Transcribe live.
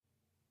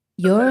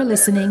You're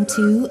listening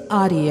to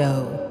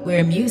Audio,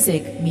 where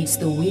music meets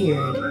the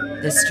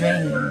weird, the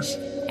strange,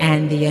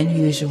 and the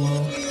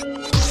unusual.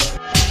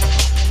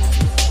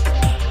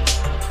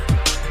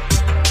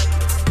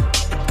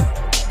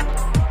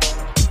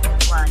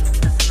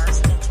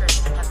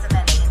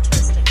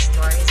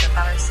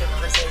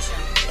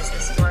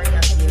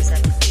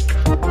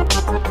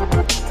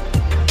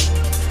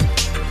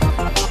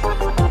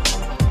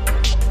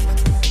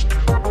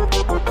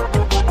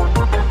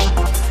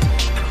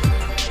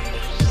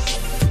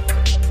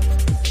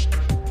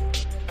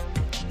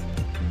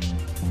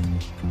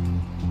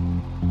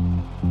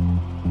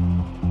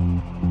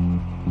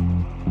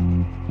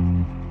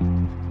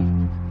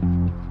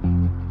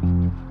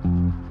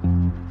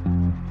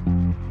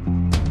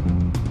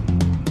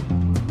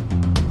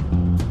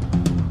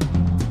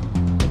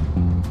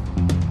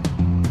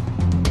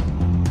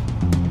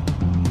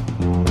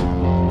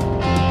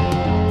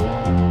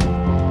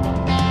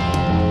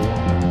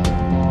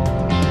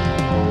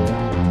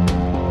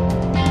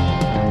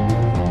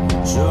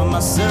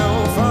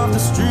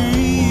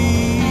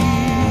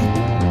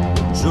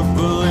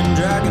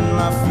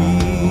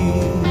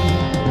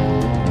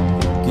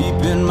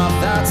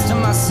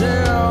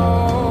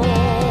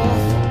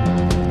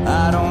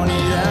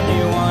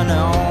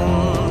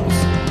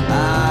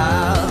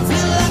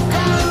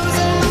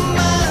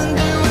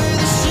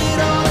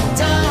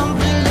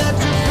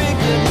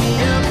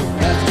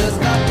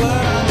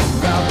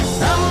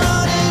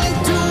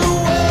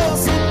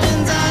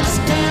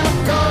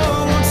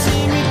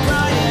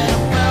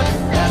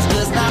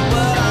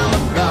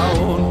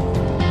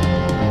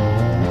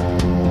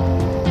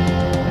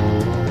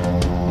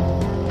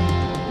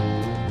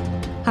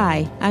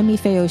 I'm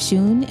Ife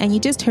Oshun, and you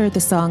just heard the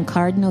song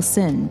Cardinal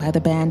Sin by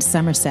the band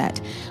Somerset.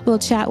 We'll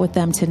chat with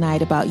them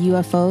tonight about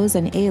UFOs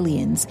and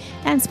aliens,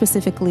 and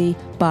specifically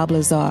Bob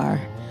Lazar.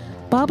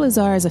 Bob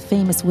Lazar is a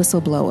famous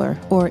whistleblower,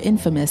 or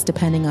infamous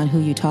depending on who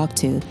you talk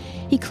to.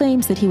 He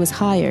claims that he was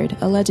hired,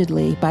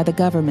 allegedly, by the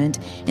government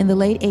in the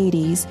late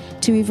 80s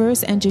to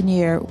reverse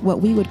engineer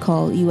what we would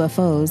call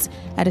UFOs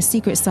at a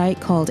secret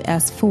site called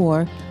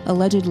S4,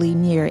 allegedly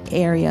near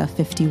Area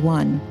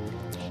 51.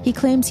 He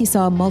claims he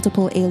saw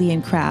multiple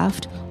alien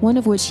craft, one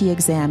of which he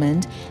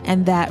examined,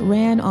 and that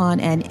ran on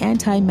an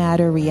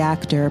antimatter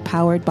reactor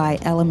powered by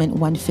element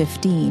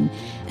 115,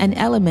 an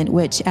element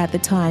which at the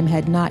time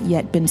had not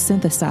yet been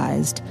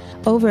synthesized.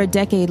 Over a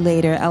decade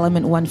later,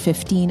 element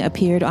 115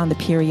 appeared on the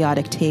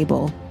periodic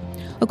table.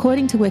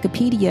 According to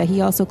Wikipedia, he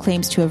also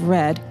claims to have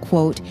read,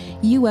 quote,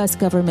 U.S.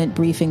 government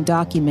briefing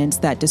documents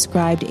that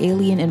described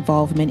alien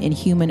involvement in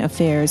human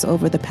affairs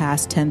over the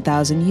past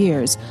 10,000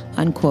 years,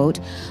 unquote,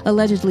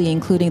 allegedly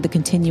including the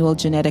continual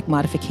genetic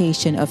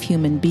modification of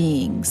human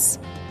beings.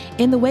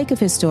 In the wake of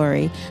his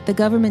story, the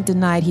government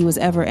denied he was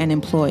ever an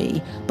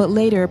employee, but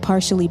later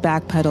partially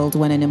backpedaled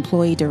when an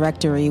employee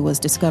directory was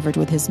discovered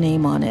with his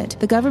name on it.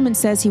 The government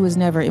says he was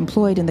never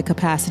employed in the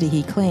capacity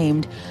he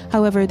claimed.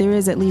 However, there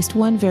is at least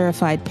one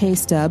verified pay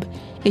stub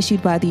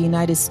issued by the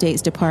United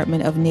States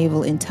Department of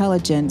Naval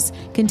Intelligence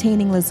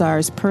containing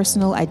Lazar's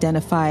personal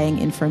identifying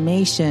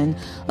information,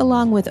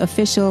 along with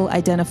official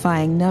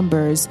identifying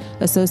numbers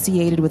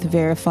associated with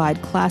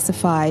verified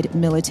classified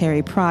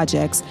military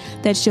projects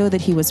that show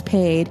that he was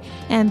paid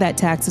and that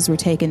taxes were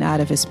taken out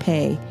of his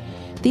pay.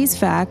 These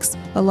facts,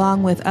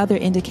 along with other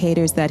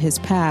indicators that his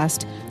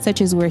past, such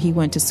as where he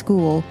went to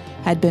school,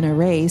 had been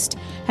erased,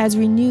 has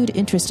renewed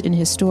interest in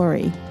his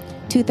story.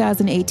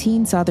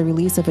 2018 saw the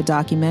release of a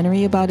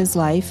documentary about his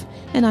life,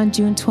 and on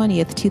June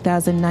 20th,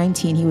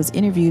 2019, he was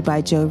interviewed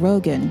by Joe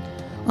Rogan.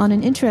 On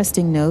an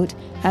interesting note,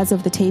 as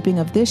of the taping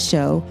of this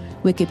show,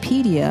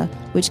 Wikipedia,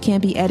 which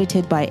can be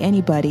edited by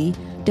anybody,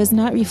 does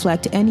not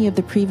reflect any of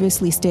the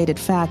previously stated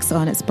facts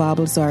on its Bob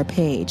Lazar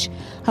page.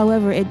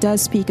 However, it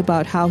does speak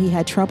about how he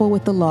had trouble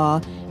with the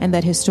law and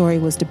that his story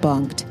was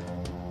debunked.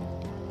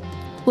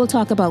 We'll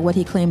talk about what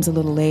he claims a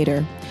little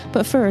later,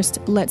 but first,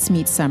 let's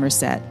meet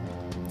Somerset.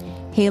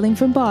 Hailing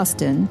from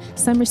Boston,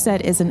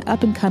 Somerset is an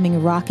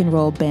up-and-coming rock and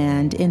roll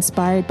band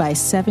inspired by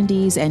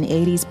 70s and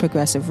 80s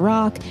progressive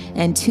rock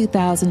and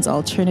 2000s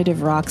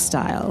alternative rock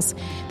styles.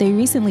 They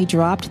recently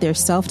dropped their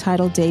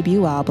self-titled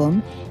debut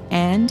album,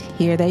 and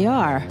here they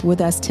are with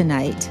us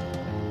tonight.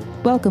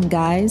 Welcome,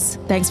 guys.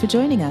 Thanks for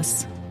joining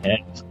us.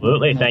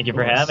 Absolutely. Thank you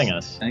for having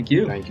us. Thank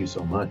you. Thank you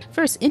so much.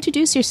 First,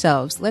 introduce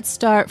yourselves. Let's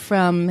start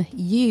from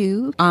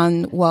you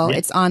on,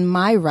 It's on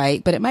my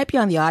right, but it might be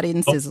on the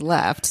audience's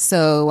left.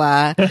 So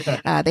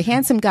the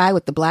handsome guy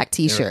with the black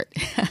T-shirt.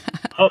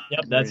 Oh,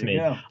 yep, that's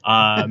me.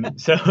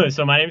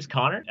 So my name's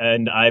Connor,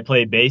 and I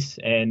play bass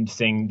and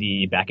sing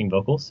the backing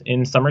vocals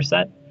in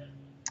Somerset.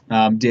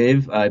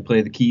 Dave, I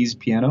play the keys,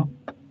 piano.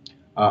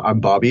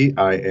 I'm Bobby.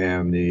 I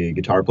am the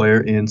guitar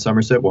player in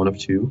Somerset, one of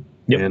two.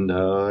 Yep. And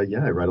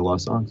I write a lot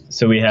of songs.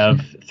 So we have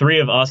three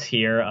of us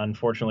here.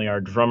 Unfortunately,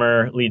 our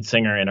drummer, lead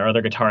singer, and our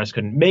other guitarist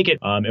couldn't make it.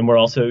 And we're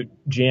also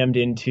jammed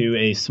into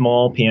a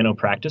small piano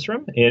practice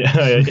room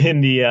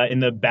in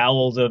the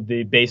bowels of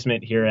the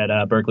basement here at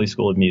Berklee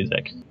School of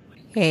Music.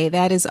 Hey,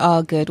 that is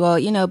all good. Well,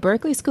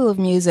 Berklee School of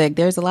Music,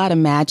 there's a lot of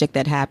magic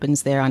that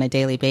happens there on a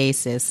daily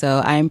basis.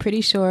 So I'm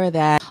pretty sure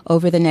that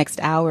over the next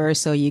hour or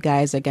so, you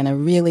guys are going to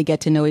really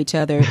get to know each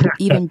other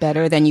even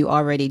better than you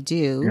already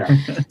do.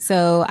 Yeah.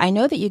 So I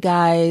know that you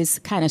guys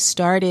kind of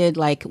started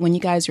like when you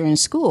guys were in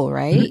school,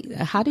 right?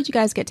 Mm-hmm. How did you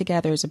guys get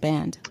together as a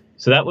band?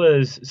 So that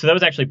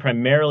was actually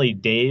primarily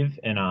Dave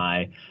and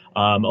I.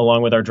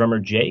 Along with our drummer,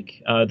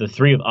 Jake. The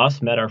three of us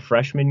met our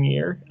freshman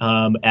year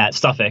at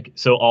Suffolk,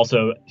 so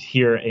also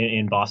here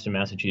in Boston,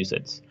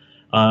 Massachusetts.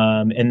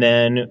 And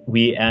then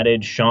we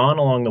added Sean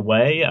along the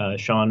way,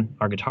 Sean,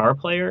 our guitar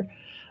player.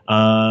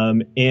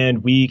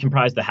 And we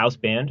comprised the house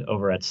band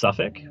over at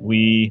Suffolk.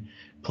 We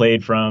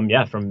played from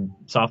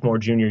sophomore,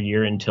 junior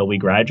year until we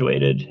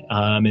graduated.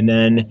 And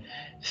then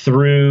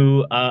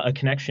through a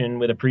connection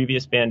with a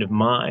previous band of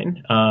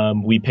mine,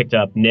 we picked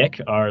up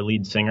Nick, our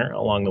lead singer,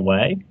 along the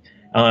way.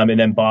 And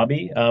then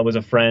Bobby was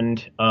a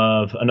friend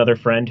of another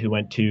friend who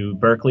went to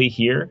Berklee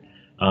here.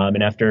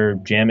 And after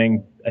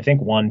jamming, I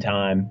think one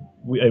time,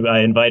 I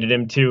invited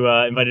him to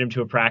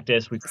a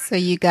practice. So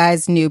you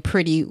guys knew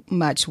pretty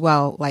much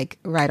well, like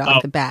right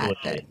off the bat,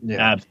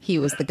 that he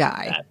was the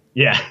guy.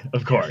 Yeah,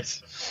 of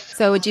course.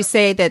 So would you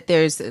say that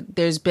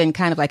there's been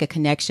kind of like a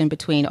connection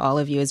between all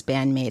of you as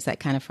bandmates, like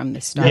kind of from the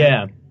start?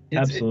 Yeah,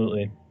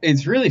 absolutely.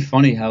 It's really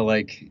funny how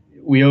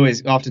we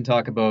always often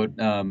talk about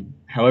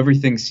how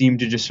everything seemed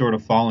to just sort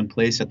of fall in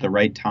place at the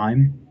right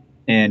time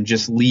and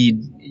just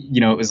lead,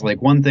 it was like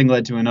one thing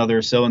led to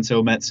another,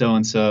 so-and-so met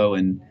so-and-so,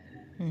 and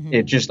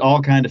it just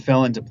all kind of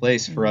fell into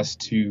place for us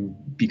to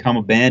become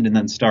a band and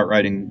then start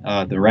writing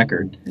the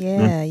record.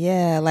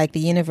 Yeah. Like the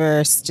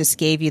universe just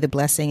gave you the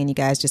blessing and you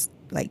guys just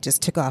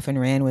took off and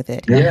ran with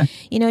it. Yeah.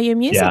 Your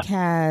music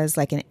has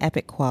like an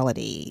epic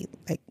quality,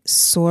 like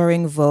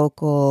soaring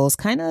vocals,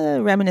 kind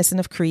of reminiscent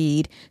of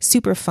Creed,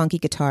 super funky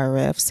guitar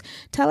riffs.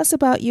 Tell us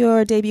about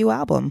your debut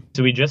album.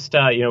 So we just,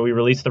 we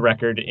released the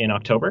record in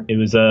October. It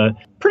was a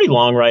pretty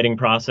long writing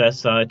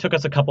process. It took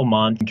us a couple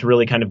months to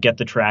really kind of get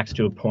the tracks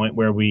to a point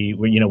where we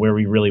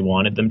really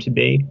wanted them to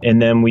be.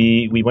 And then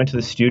we went to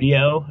the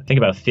studio, I think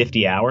about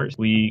 50 hours.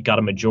 We got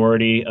a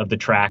majority of the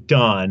track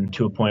done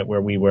to a point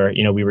where we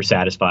were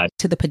satisfied.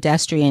 To the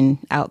pedestrian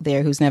out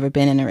there who's never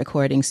been in a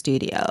recording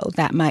studio,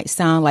 that might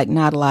sound like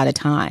not a lot of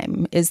time.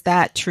 Is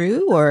that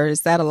true, or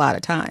is that a lot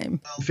of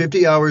time?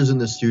 50 hours in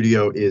the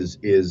studio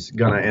is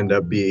going to end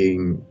up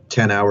being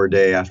 10-hour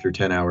day after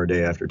 10-hour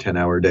day after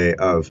 10-hour day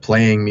of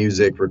playing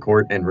music,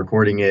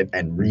 recording it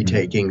and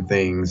retaking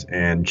things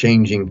and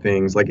changing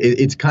things. Like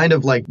it's kind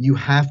of like you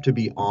have to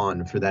be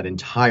on for that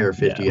entire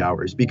 50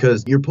 hours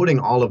because you're putting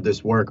all of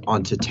this work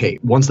onto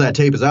tape. Once that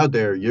tape is out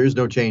there, there's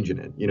no changing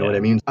it. You know what I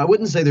mean? I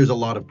wouldn't say there's a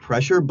lot of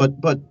pressure, but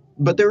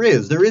there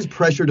is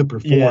pressure to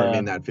perform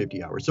in that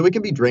 50 hours. So it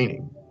can be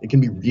draining. It can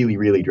be really,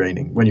 really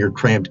draining when you're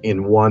cramped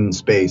in one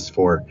space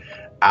for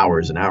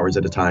hours and hours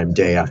at a time,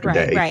 day after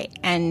day. Right.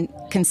 And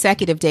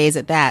consecutive days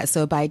at that.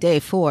 So by day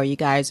 4, you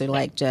guys are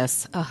like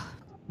just,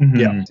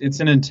 Yeah. It's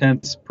an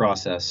intense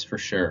process for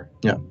sure.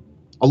 Yeah.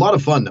 A lot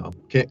of fun though.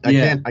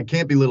 I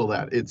can't belittle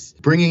that. It's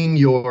bringing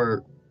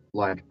your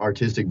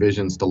artistic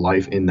visions to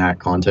life in that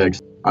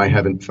context. I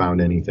haven't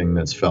found anything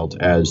that's felt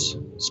as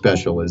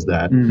special as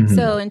that. Mm-hmm.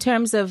 So in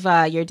terms of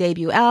your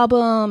debut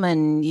album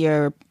and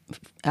your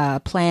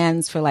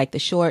plans for the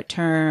short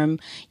term,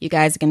 you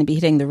guys are going to be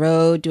hitting the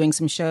road, doing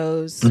some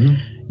shows.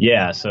 Mm-hmm.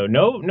 Yeah, so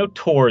no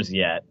tours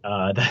yet.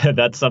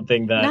 That's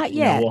something that not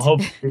yet. We'll hope.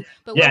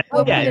 But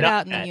we'll put it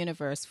out in the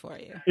universe for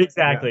you.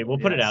 Exactly, we'll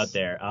put it out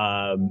there.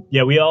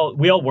 We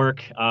all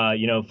work,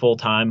 full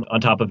time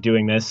on top of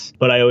doing this.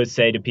 But I always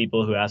say to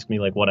people who ask me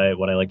what I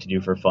like to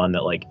do for fun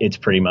that it's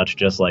pretty much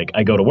just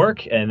I go to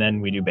work and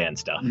then we do band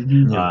stuff,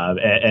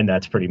 and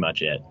that's pretty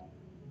much it.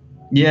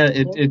 Yeah,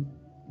 it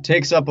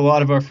takes up a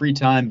lot of our free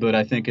time, but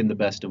I think in the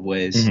best of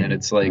ways. And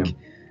it's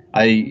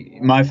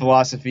my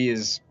philosophy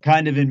is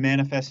kind of in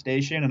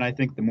manifestation, and I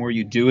think the more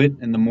you do it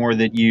and the more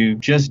that you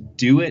just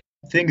do it,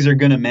 things are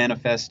going to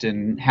manifest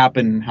and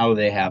happen how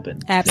they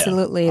happen.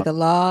 Absolutely. The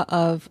law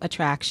of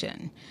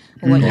attraction.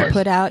 What you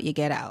put out, you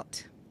get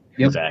out.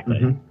 Yep.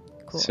 Exactly.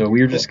 Cool. So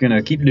we're just going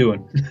to keep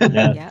doing.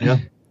 Yeah.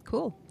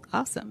 Cool.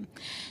 Awesome.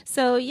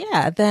 So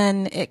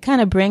then it kind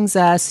of brings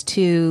us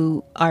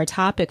to our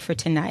topic for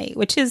tonight,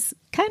 which is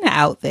kind of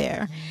out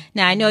there.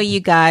 Now, I know you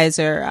guys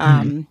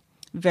are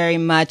very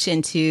much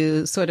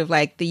into sort of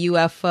the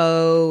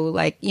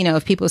UFO,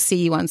 if people see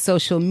you on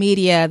social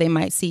media, they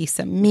might see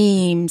some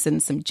memes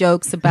and some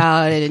jokes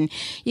about it. And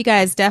you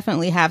guys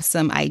definitely have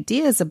some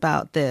ideas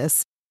about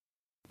this.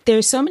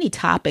 There's so many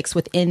topics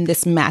within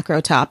this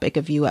macro topic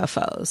of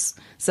UFOs.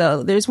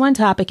 So there's one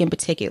topic in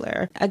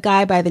particular, a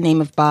guy by the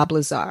name of Bob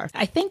Lazar.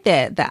 I think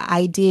that the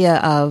idea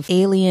of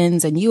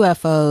aliens and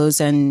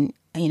UFOs and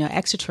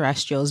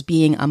extraterrestrials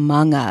being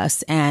among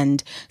us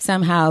and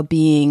somehow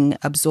being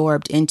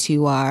absorbed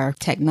into our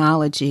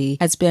technology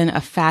has been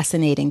a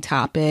fascinating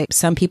topic.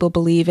 Some people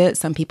believe it,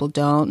 some people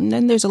don't. And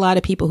then there's a lot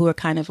of people who are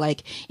kind of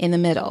in the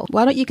middle.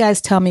 Why don't you guys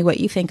tell me what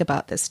you think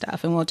about this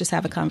stuff and we'll just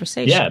have a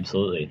conversation? Yeah,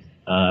 absolutely.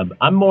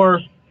 I'm more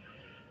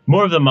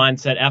more of the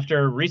mindset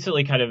after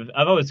recently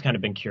I've always kind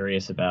of been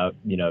curious about,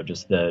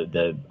 just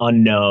the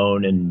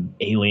unknown and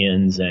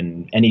aliens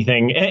and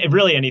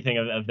really anything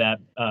of that,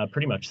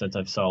 pretty much since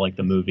I saw like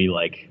the movie,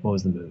 like what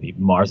was the movie?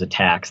 Mars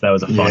Attacks. That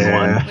was a fun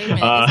one. Wait a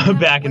minute,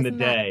 back in the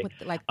day.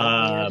 With, like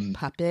the weird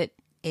puppet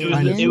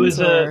aliens,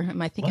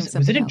 am I thinking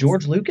was it a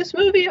George Lucas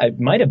movie? It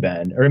might have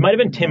been, or it might have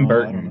been Tim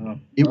Burton. I don't know.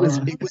 It was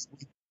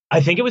I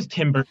think it was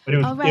Tim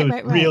Burton, but it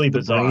was really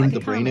bizarre. The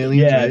brain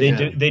aliens.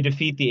 Yeah, they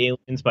defeat the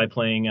aliens by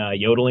playing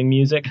yodeling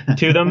music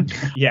to them.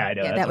 Yeah, I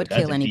know. Yeah, that would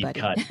kill anybody.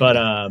 Cut.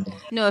 But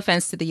no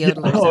offense to the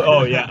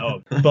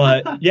yodelers.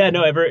 But yeah,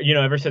 no.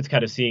 Ever since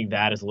kind of seeing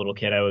that as a little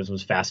kid, I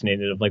was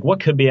fascinated of like what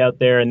could be out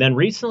there. And then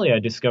recently, I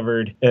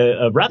discovered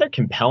a rather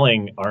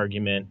compelling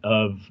argument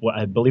of what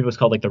I believe was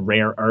called like the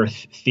rare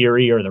earth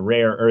theory or the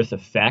rare earth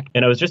effect.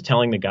 And I was just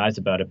telling the guys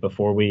about it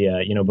before we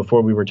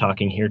were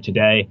talking here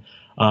today,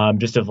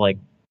 just of like.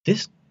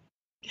 This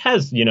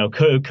has,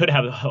 could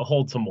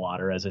hold some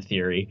water as a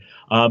theory.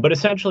 But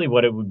essentially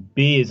what it would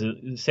be is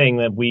saying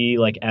that we,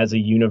 like, as a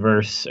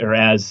universe or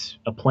as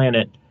a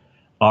planet,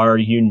 are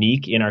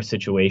unique in our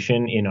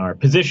situation, in our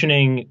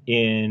positioning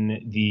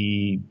in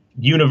the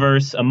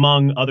universe,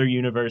 among other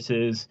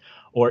universes,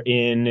 or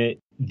in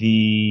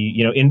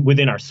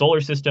within our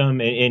solar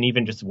system, and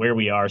even just where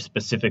we are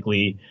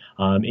specifically,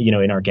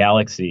 in our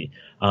galaxy.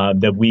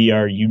 That we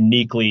are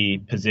uniquely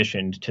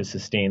positioned to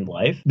sustain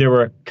life. There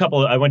were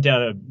I went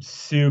down a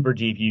super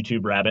deep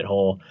YouTube rabbit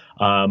hole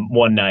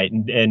one night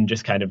and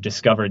just kind of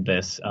discovered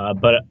this.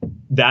 But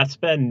that's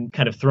been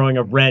kind of throwing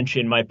a wrench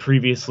in my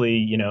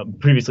previously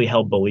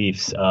held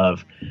beliefs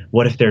of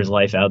what if there's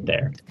life out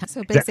there.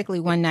 So basically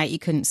one night you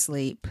couldn't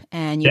sleep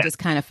and you just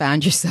kind of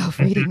found yourself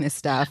reading this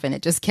stuff and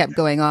it just kept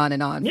going on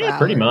and on. Yeah,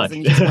 pretty much.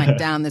 And you just went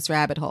down this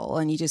rabbit hole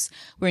and you just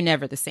were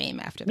never the same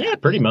after that. Yeah,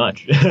 pretty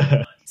much.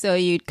 So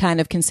you'd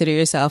kind of consider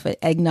yourself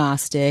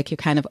agnostic. You're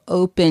kind of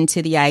open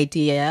to the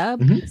idea.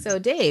 Mm-hmm. So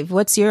Dave,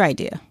 what's your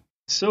idea?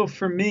 So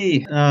for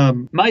me,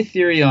 my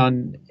theory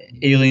on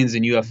aliens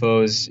and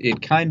UFOs,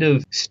 it kind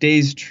of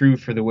stays true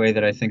for the way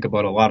that I think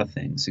about a lot of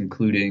things,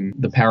 including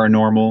the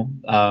paranormal,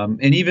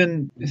 and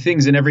even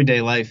things in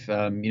everyday life,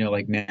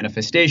 like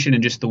manifestation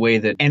and just the way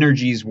that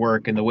energies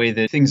work and the way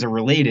that things are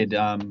related,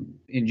 and,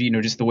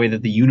 just the way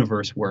that the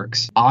universe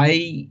works.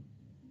 I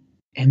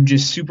am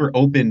just super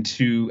open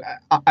to,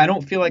 I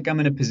don't feel like I'm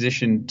in a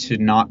position to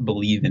not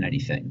believe in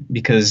anything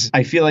because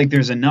I feel like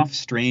there's enough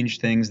strange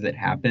things that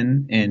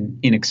happen and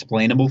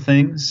inexplainable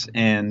things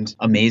and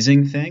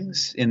amazing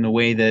things in the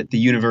way that the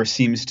universe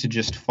seems to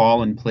just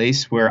fall in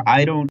place where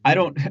I don't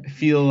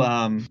feel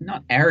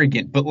not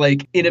arrogant, but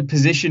like in a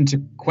position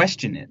to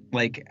question it.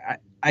 Like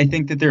I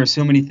think that there are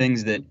so many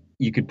things that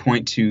you could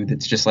point to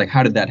that's just like,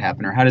 how did that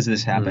happen? Or how does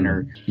this happen?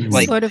 Or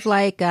like sort of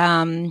like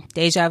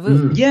deja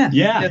vu. Yeah,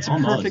 that's a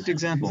perfect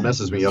example. It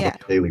messes me up on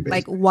a daily basis.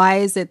 Like, why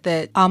is it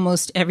that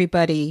almost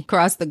everybody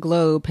across the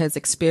globe has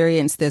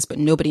experienced this, but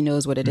nobody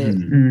knows what it is?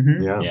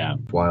 Mm-hmm. Yeah.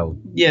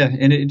 Wild. Yeah,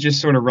 and it just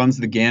sort of runs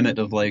the gamut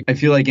of like, I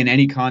feel like in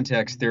any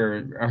context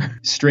there are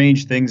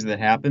strange things that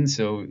happen.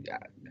 So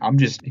I'm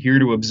just here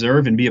to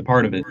observe and be a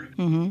part of it.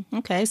 Mm-hmm.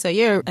 Okay, so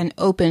you're an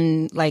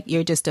open, like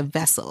you're just a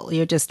vessel.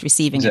 You're just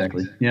receiving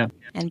exactly. it. Yeah.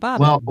 And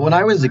Bob? Well, when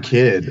I was a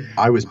kid,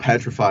 I was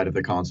petrified of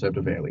the concept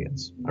of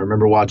aliens. I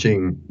remember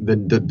watching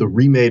the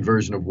remade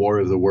version of War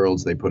of the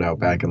Worlds they put out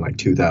back in like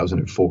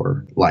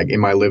 2004, like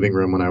in my living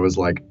room when I was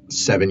like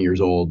 7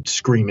 years old,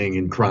 screaming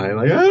and crying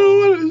like, I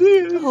don't want to see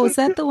it. Oh, is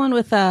that the one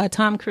with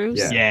Tom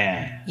Cruise?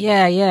 Yeah.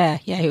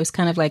 He was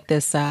kind of like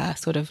this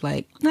sort of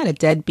like, not a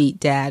deadbeat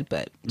dad,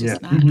 but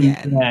just not.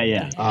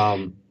 Yeah.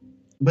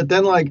 But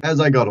then, like, as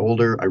I got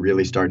older, I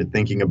really started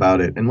thinking about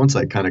it. And once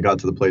I kind of got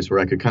to the place where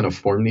I could kind of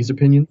form these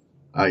opinions,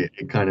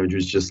 it kind of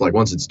was just like,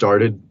 once it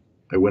started,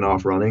 I went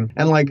off running.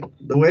 And like,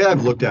 the way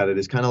I've looked at it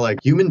is kind of like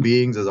human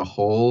beings as a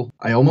whole,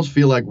 I almost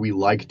feel like we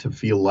like to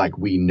feel like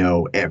we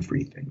know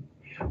everything.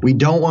 We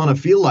don't want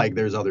to feel like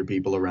there's other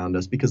people around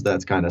us because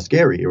that's kind of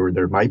scary, or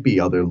there might be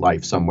other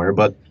life somewhere,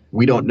 but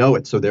we don't know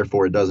it, so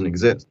therefore it doesn't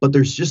exist. But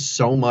there's just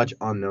so much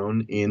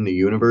unknown in the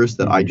universe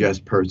that I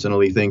just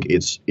personally think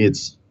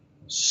it's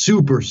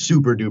super,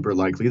 super duper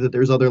likely that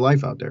there's other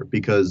life out there,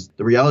 because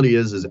the reality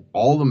is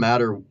all the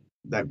matter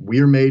that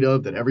we're made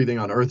of, that everything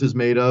on Earth is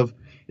made of,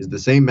 is the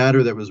same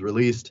matter that was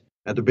released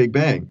at the Big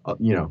Bang.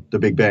 The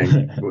Big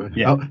Bang.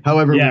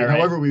 However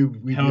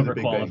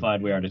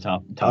qualified we are to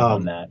top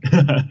on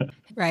that.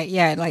 Right.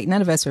 Yeah. Like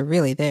none of us were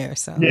really there.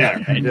 So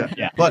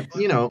Yeah. But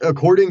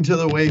according to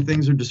the way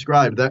things are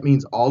described, that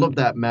means all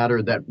the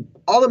matter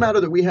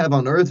that we have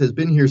on Earth has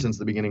been here since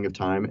the beginning of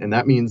time, and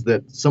that means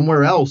that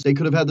somewhere else they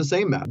could have had the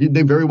same matter.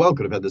 They very well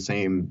could have had the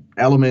same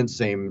elements,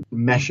 same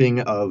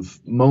meshing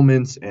of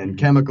moments and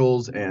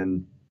chemicals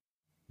and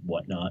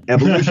whatnot.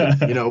 Evolution,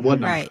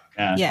 whatnot. Right.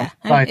 Yeah. Yeah.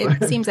 Fine.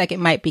 It seems like it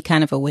might be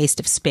kind of a waste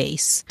of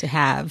space to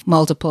have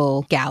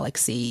multiple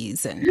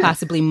galaxies and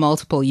possibly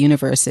multiple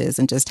universes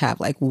and just have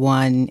like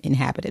one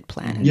inhabited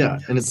planet. Yeah,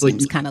 and it's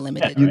Seems like kind of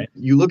limited. Right.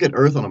 you look at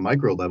Earth on a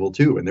micro level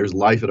too, and there's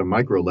life at a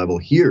micro level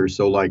here.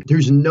 So like,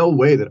 there's no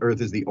way that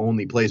Earth is the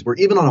only place where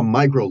even on a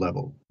micro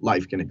level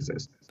life can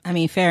exist. I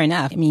mean, fair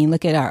enough. I mean,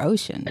 look at our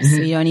oceans.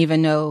 You don't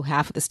even know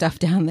half of the stuff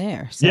down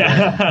there. So,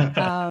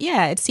 Yeah.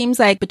 yeah, it seems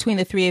like between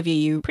the three of you,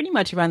 you pretty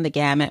much run the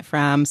gamut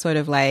from sort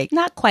of like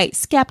not quite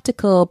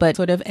skeptical, but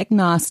sort of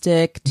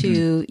agnostic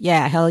to,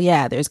 yeah, hell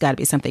yeah, there's got to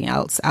be something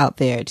else out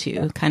there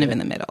too, kind of in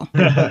the middle.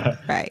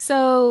 Right.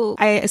 So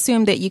I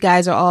assume that you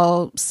guys are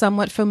all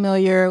somewhat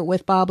familiar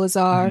with Bob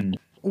Lazar.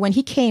 When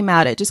he came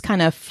out, it just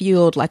kind of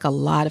fueled like a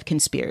lot of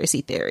conspiracy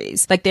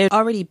theories. Like there'd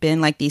already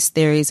been like these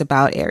theories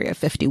about Area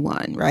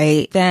 51,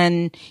 right?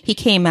 Then he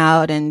came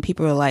out and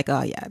people were like,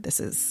 oh yeah,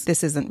 this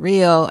isn't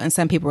real. And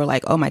some people were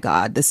like, oh my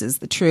God, this is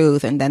the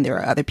truth. And then there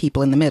are other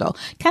people in the middle,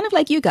 kind of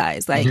like you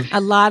guys. Like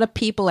a lot of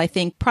people, I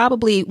think,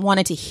 probably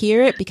wanted to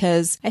hear it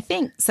because I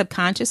think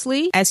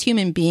subconsciously as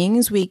human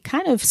beings, we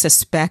kind of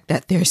suspect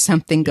that there's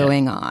something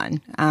going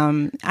on.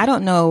 I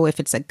don't know if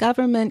it's a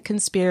government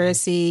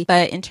conspiracy,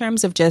 but in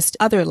terms of just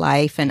other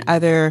life and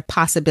other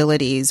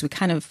possibilities, we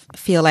kind of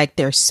feel like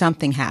there's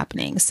something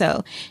happening.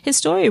 So his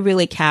story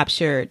really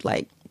captured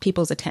like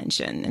people's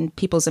attention and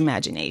people's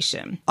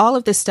imagination. All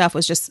of this stuff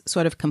was just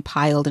sort of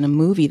compiled in a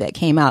movie that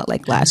came out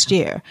like last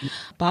year.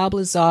 Bob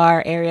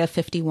Lazar, Area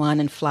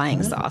 51, and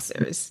Flying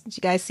Saucers. Did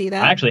you guys see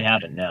that? I actually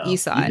haven't, no. You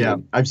saw it? Yeah,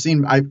 I've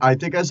seen. I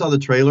think I saw the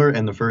trailer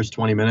and the first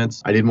 20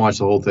 minutes. I didn't watch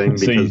the whole thing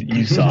So because,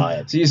 you saw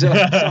it. So you saw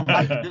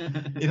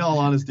in all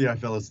honesty, I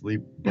fell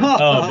asleep.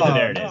 Oh,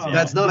 there it is. Yeah.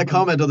 That's not a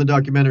comment on the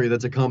documentary.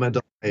 That's a comment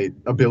on my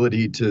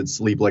ability to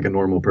sleep like a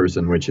normal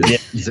person, which is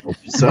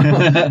zilch. So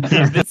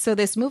So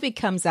this movie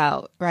comes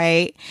out,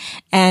 right?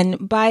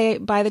 And by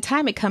the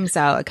time it comes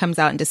out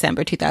in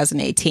December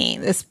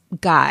 2018. This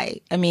guy,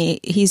 I mean,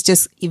 he's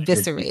just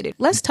eviscerated.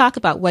 Let's talk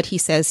about what he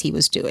says he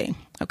was doing.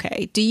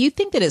 Okay. Do you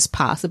think that it's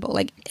possible?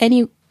 Like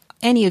any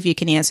of you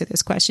can answer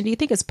this question. Do you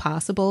think it's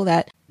possible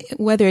that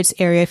whether it's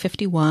Area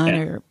 51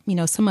 or,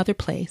 some other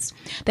place,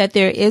 that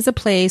there is a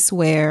place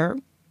where,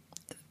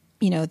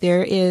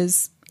 there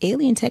is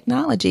alien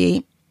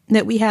technology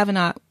that we have in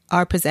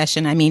our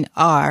possession, I mean,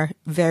 are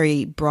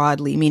very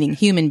broadly, meaning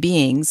human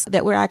beings,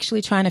 that we're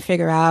actually trying to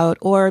figure out,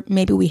 or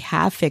maybe we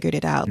have figured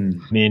it out.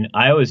 I mean,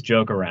 I always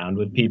joke around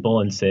with people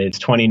and say it's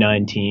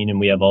 2019 and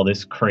we have all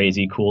this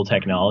crazy cool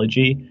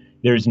technology.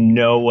 There's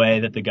no way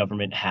that the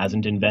government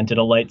hasn't invented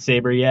a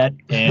lightsaber yet,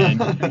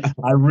 and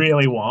I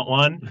really want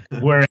one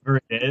wherever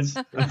it is.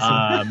 So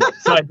I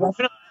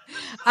definitely.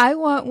 I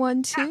want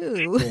one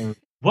too.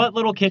 What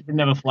little kid didn't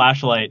have a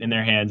flashlight in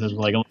their hands as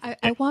like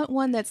I want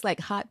one that's like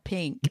hot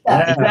pink.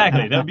 Yeah,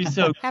 exactly. That'd be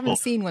so cool. Haven't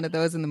seen one of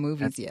those in the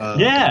movies yet.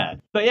 Yeah.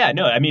 But yeah,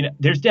 no, I mean,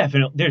 there's got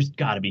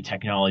to be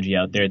technology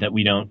out there that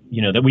we don't,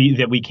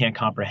 that we can't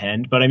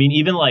comprehend. But I mean,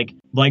 even like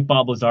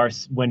Bob Lazar,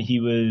 when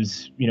he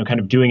was, kind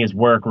of doing his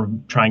work, or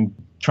trying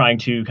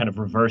to kind of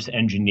reverse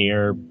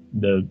engineer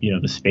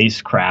the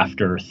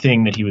spacecraft or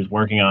thing that he was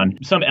working on,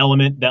 some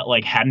element that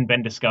like hadn't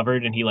been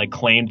discovered, and he like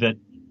claimed that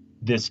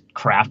this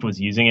craft was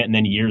using it, and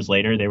then years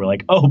later they were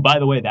like, oh, by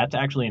the way, that's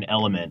actually an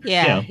element.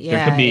 There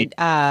could be.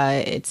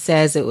 It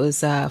says it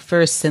was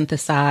first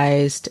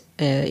synthesized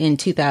in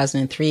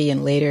 2003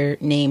 and later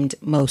named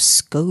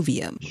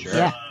Moscovium. Sure.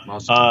 Yeah.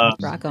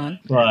 Rock on.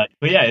 But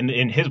yeah,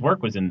 and his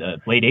work was in the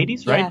late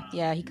 80s, right?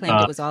 Yeah, he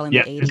claimed it was all in the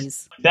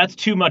 80s. That's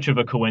too much of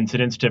a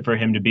coincidence for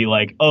him to be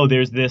like, oh,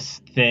 there's this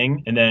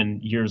thing, and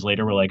then years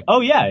later we're like, oh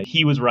yeah,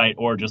 he was right,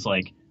 or just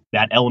like,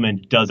 that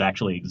element does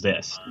actually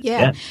exist.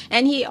 Yeah.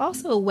 And he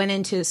also went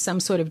into some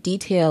sort of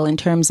detail in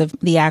terms of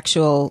the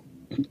actual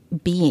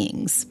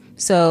beings.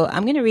 So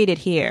I'm going to read it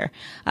here.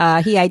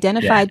 He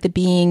identified the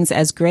beings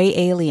as gray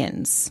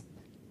aliens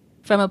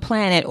from a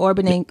planet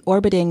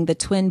orbiting the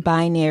twin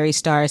binary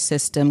star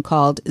system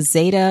called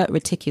Zeta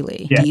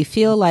Reticuli. Yeah. Do you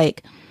feel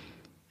like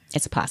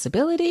it's a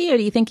possibility, or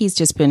do you think he's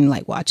just been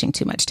like watching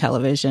too much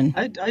television?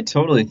 I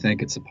totally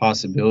think it's a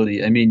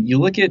possibility. I mean, you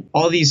look at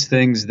all these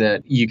things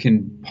that you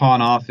can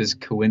pawn off as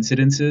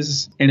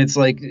coincidences, and it's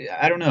like,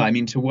 I don't know. I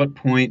mean, to what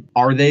point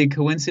are they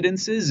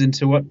coincidences, and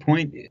to what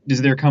point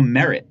does there come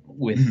merit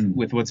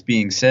with what's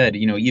being said?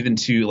 Even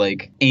to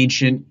like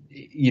ancient,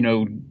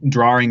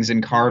 drawings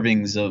and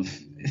carvings of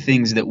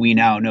things that we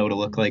now know to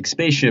look like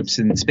spaceships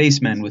and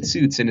spacemen with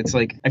suits. And it's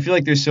like, I feel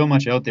like there's so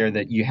much out there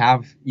that you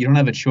don't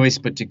have a choice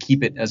but to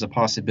keep it as a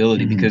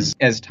possibility, because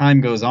as time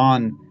goes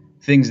on,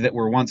 things that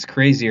were once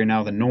crazy are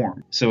now the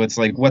norm. So it's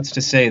like, what's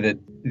to say that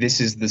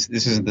this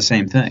isn't the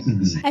same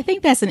thing? I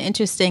think that's an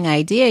interesting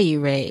idea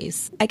you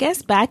raise. I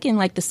guess back in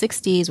like the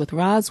 60s with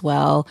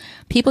Roswell,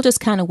 people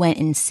just kind of went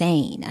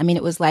insane. I mean,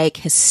 it was like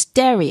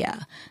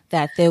hysteria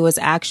that there was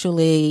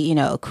actually,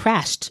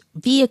 crashed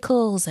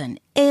vehicles and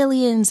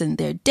aliens, and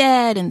they're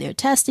dead, and they're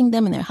testing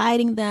them, and they're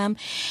hiding them.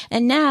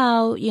 And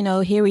now,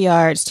 here we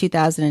are, it's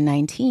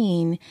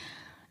 2019.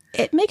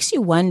 It makes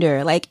you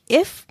wonder, like,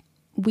 if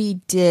we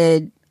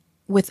did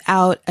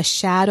without a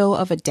shadow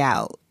of a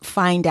doubt,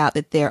 find out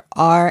that there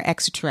are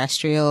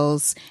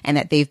extraterrestrials and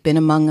that they've been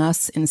among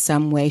us in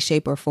some way,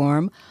 shape, or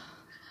form,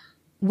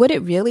 would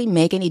it really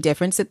make any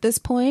difference at this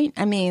point?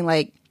 I mean,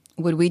 like,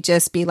 would we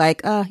just be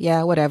like, oh,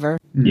 yeah, whatever?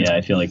 Yeah,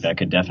 I feel like that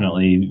could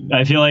definitely,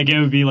 I feel like it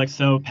would be like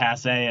so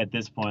passe at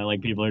this point.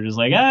 Like people are just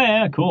like, oh,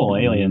 yeah, cool,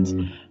 aliens.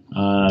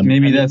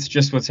 Maybe that's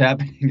just what's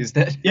happening, is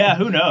that? Yeah,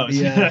 who knows?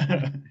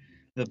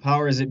 The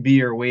powers that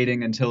be are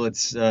waiting until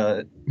it's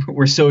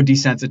we're so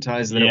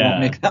desensitized that it won't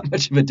make that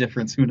much of a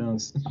difference. Who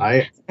knows?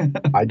 I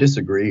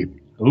disagree.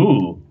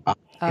 Ooh.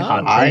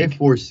 I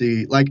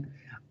foresee, like,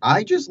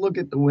 I just look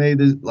at the way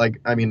this, like,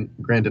 I mean,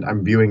 granted,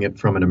 I'm viewing it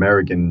from an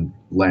American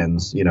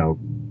lens, you know.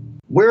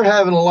 We're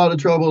having a lot of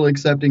trouble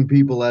accepting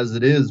people as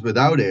it is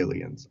without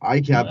aliens.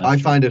 I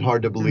find it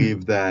hard to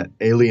believe that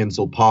aliens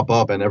will pop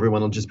up and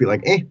everyone will just be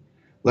like, eh.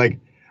 Like,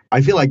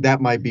 I feel like that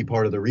might be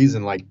part of the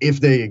reason, like, if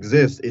they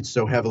exist, it's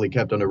so heavily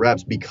kept under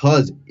wraps,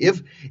 because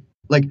if,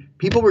 like,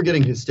 people were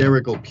getting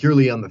hysterical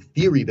purely on the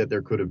theory that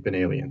there could have been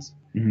aliens.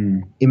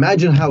 Mm-hmm.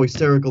 Imagine how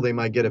hysterical they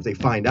might get if they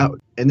find out.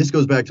 And this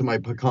goes back to my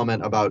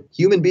comment about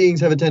human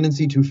beings have a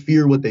tendency to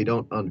fear what they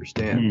don't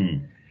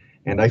understand.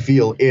 And I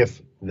feel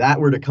if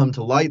that were to come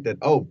to light, that,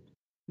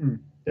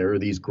 there are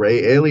these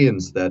gray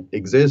aliens that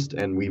exist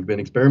and we've been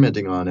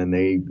experimenting on and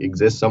they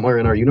exist somewhere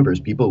in our universe,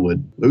 people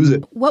would lose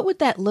it. What would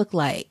that look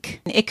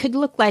like? It could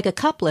look like a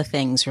couple of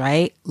things,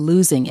 right?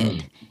 Losing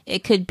it.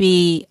 It could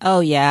be,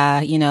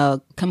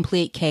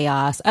 complete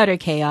chaos, utter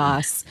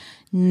chaos,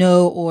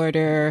 no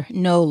order,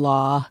 no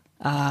law,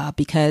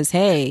 because,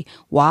 hey,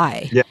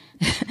 why? Yeah.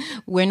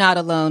 We're not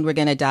alone. We're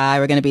going to die.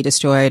 We're going to be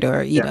destroyed.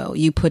 Or, you know,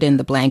 you put in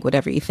the blank,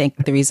 whatever you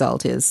think the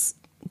result is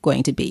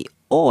going to be.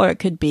 Or it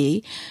could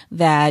be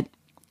that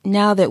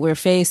now that we're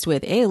faced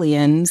with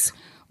aliens,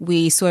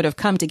 we sort of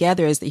come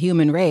together as the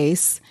human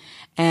race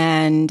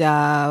and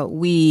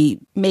we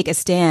make a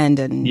stand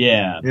and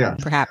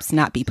perhaps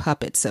not be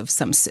puppets of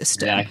some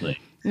system. Exactly.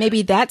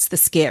 Maybe that's the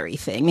scary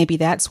thing. Maybe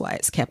that's why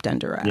it's kept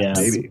under wraps. Yeah,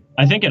 maybe.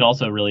 I think it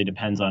also really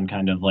depends on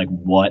kind of like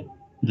what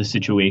the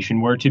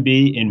situation were to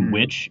be in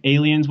which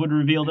aliens would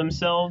reveal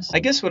themselves.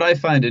 I guess what I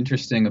find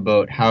interesting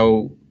about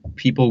how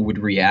people would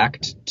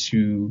react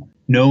to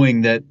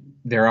knowing that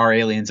there are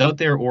aliens out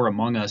there or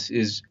among us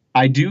is,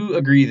 I do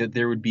agree that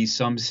there would be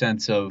some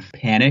sense of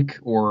panic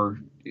or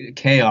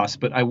chaos,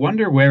 but I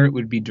wonder where it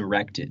would be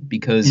directed,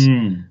 because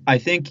I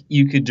think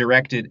you could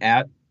direct it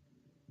at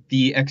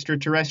the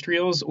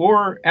extraterrestrials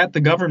or at the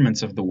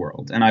governments of the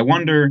world. And I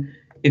wonder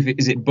if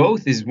is it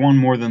both, is one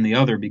more than the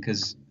other,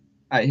 because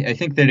I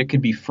think that it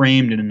could be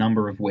framed in a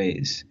number of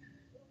ways.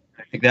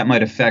 I think that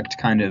might affect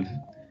kind of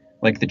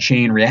like the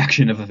chain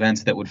reaction of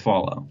events that would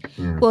follow.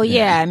 Well,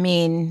 yeah, I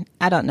mean,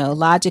 I don't know.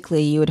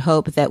 Logically, you would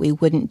hope that we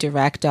wouldn't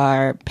direct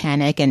our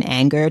panic and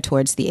anger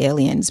towards the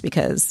aliens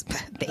because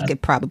they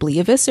could probably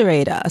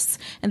eviscerate us.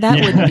 And that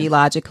wouldn't be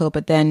logical.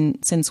 But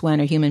then since when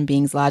are human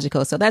beings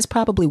logical? So that's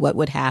probably what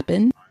would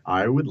happen.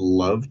 I would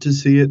love to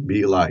see it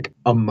be like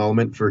a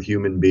moment for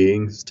human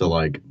beings to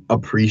like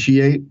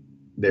appreciate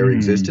their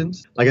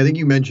existence. Like, I think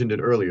you mentioned it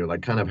earlier,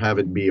 like kind of have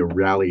it be a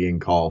rallying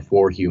call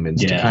for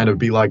humans to kind of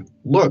be like,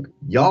 look,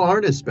 y'all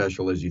aren't as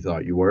special as you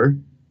thought you were,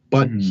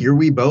 but here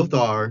we both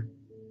are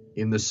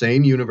in the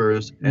same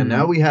universe and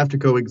now we have to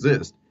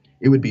coexist.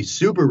 It would be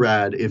super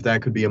rad if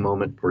that could be a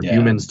moment for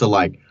humans to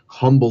like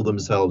humble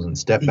themselves and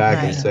step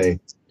back and say,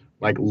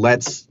 like,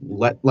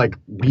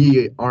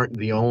 we aren't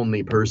the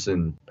only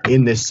person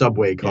in this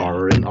subway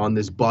car or on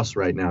this bus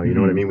right now. You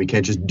know what I mean? We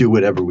can't just do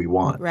whatever we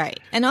want. Right.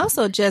 And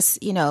also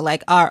just,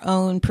 like our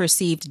own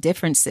perceived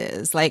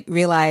differences, like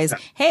realize,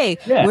 hey,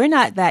 we're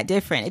not that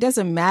different. It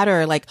doesn't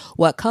matter like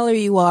what color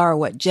you are or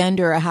what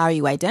gender or how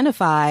you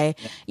identify.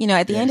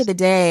 At the end of the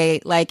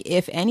day, like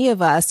if any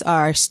of us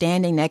are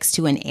standing next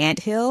to an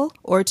anthill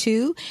or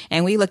two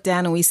and we look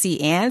down and we see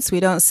ants, we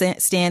don't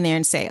stand there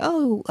and say,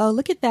 oh,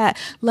 look at that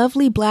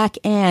lovely black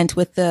ant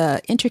with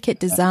the intricate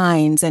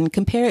designs and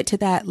compare it to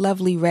that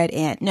lovely red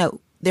ant. No,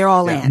 they're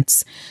all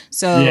ants.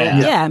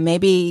 So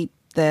maybe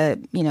the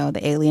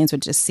aliens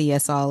would just see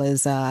us all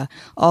as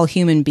all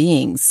human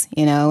beings,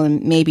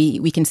 and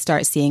maybe we can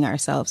start seeing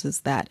ourselves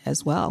as that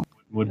as well.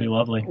 Would be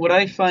lovely. What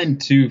I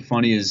find too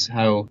funny is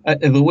how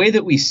the way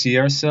that we see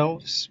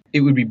ourselves,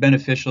 it would be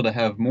beneficial to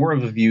have more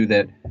of a view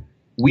that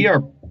we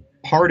are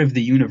part of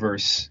the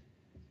universe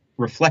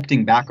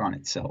reflecting back on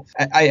itself.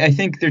 I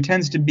think there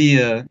tends to be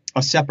a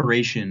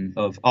separation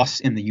of us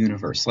in the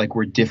universe, like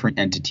we're different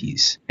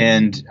entities.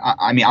 And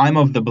I mean, I'm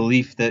of the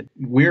belief that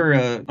we're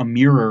a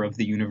mirror of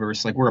the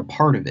universe, like we're a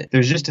part of it.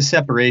 There's just a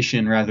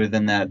separation rather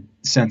than that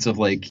sense of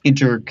like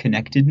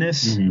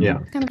interconnectedness. Yeah.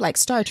 Kind of like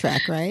Star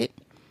Trek, right?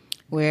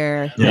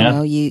 Where,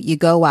 you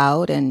go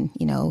out and,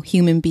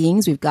 human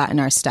beings, we've gotten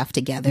our stuff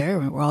together.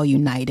 We're all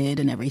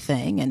united and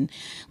everything. And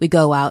we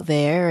go out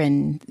there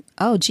and,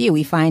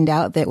 we find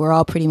out that we're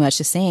all pretty much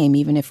the same,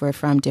 even if we're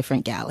from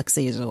different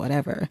galaxies or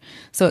whatever.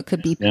 So it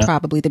could be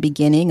probably the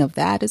beginning of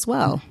that as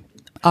well.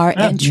 Our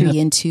entry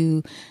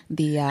into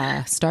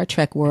the Star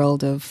Trek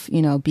world of,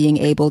 being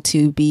able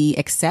to be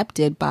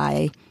accepted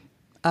by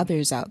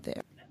others out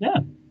there. Yeah.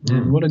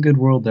 What a good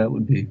world that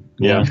would be.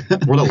 Yeah.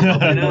 What a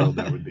lovely world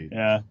that would be.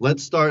 Yeah.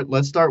 Let's start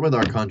with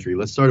our country.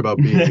 Let's start about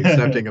being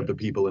accepting of the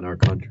people in our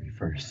country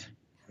first.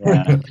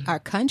 Yeah. Our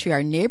country,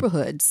 our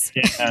neighborhoods.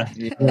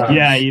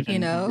 Yeah. Even. You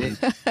know,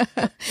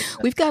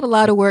 we've got a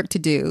lot of work to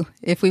do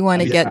if we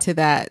want to get to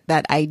that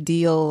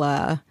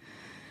ideal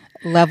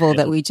level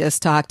that we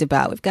just talked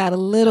about. We've got a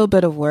little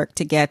bit of work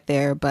to get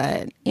there,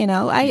 but you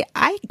know, I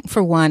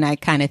for one, I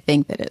kind of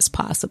think that it's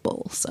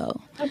possible.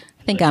 So I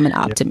think I'm an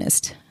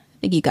optimist. I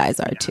think you guys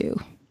are too.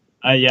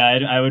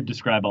 I would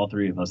describe all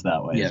three of us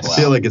that way. Yes. As well. I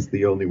feel like it's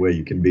the only way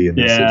you can be in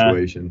this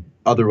situation.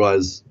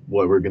 Otherwise,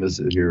 what we're gonna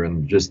sit here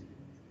and just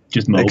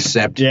mope.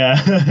 accept.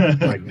 Yeah.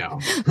 Like, no.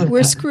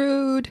 We're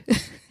screwed.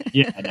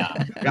 Yeah. No.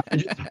 I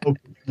just hope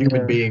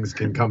human beings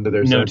can come to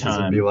their No senses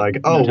time. and be like,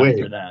 No oh, time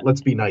wait, for that.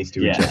 let's be nice to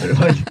each Yeah. other.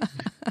 Like,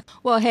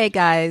 Well, hey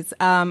guys,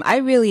 I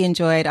really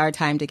enjoyed our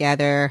time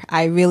together.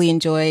 I really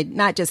enjoyed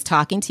not just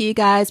talking to you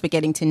guys, but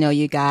getting to know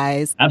you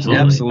guys.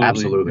 Absolutely.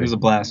 Absolutely. It was a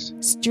blast.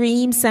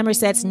 Stream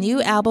Somerset's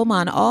new album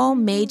on all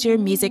major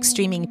music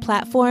streaming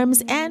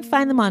platforms and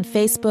find them on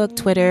Facebook,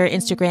 Twitter,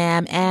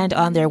 Instagram, and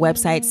on their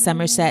website,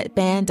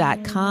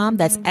 somersetband.com.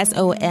 That's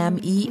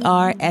SOMERSET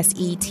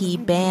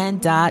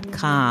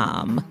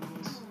band.com.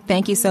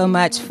 Thank you so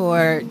much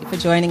for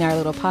joining our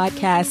little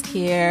podcast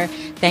here.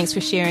 Thanks for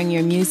sharing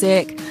your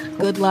music.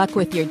 Good luck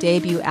with your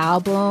debut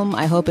album.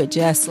 I hope it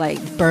just like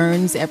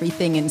burns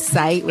everything in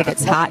sight with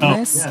its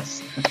hotness.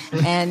 Yes.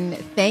 And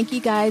thank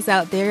you guys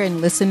out there in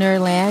listener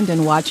land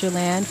and watcher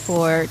land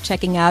for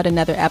checking out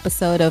another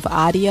episode of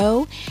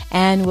Audio.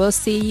 And we'll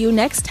see you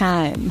next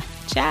time.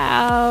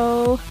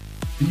 Ciao.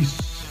 peace.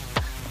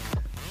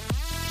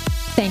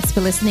 Thanks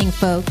for listening,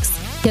 folks.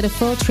 Get a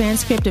full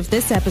transcript of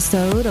this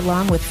episode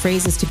along with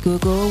phrases to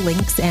Google,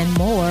 links, and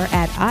more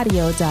at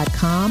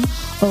audio.com,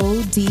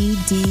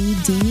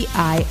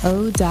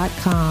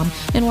 ODDDIO.com.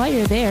 And while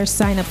you're there,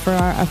 sign up for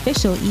our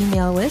official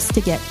email list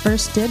to get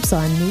first dibs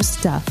on new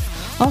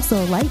stuff.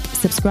 Also, like,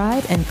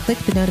 subscribe, and click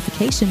the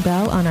notification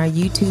bell on our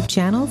YouTube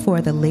channel for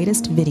the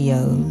latest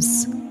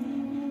videos.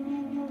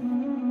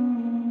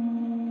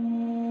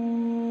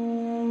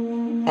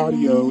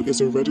 Audio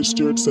is a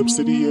registered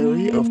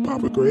subsidiary of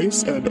Papa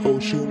Grace and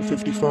Oshun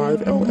 55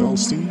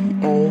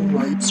 LLC, all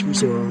rights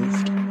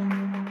reserved.